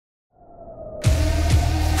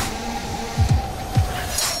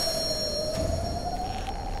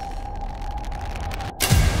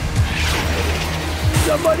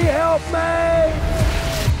Somebody help me!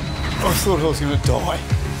 I thought I was going to die.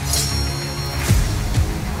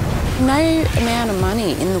 No amount of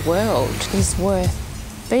money in the world is worth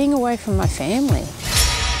being away from my family.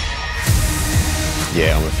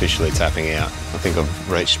 Yeah, I'm officially tapping out. I think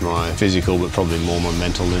I've reached my physical, but probably more my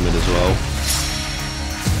mental limit as well.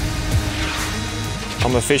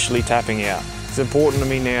 I'm officially tapping out. It's important to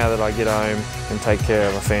me now that I get home and take care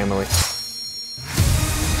of my family.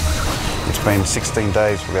 It's been 16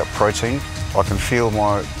 days without protein. I can feel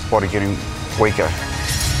my body getting weaker.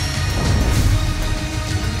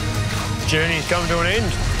 Journey's come to an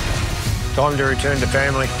end. Time to return to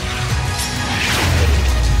family.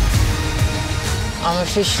 I'm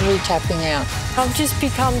officially tapping out. I've just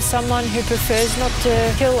become someone who prefers not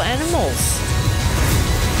to kill animals.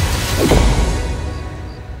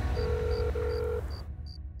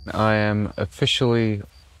 I am officially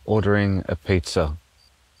ordering a pizza.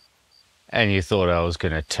 And you thought I was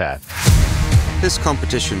going to tap. This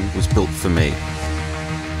competition was built for me.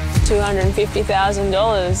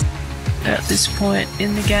 $250,000. At this point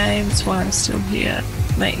in the game, that's why I'm still here.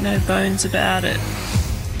 Make no bones about it.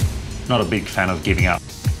 Not a big fan of giving up.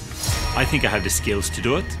 I think I have the skills to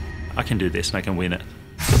do it. I can do this and I can win it.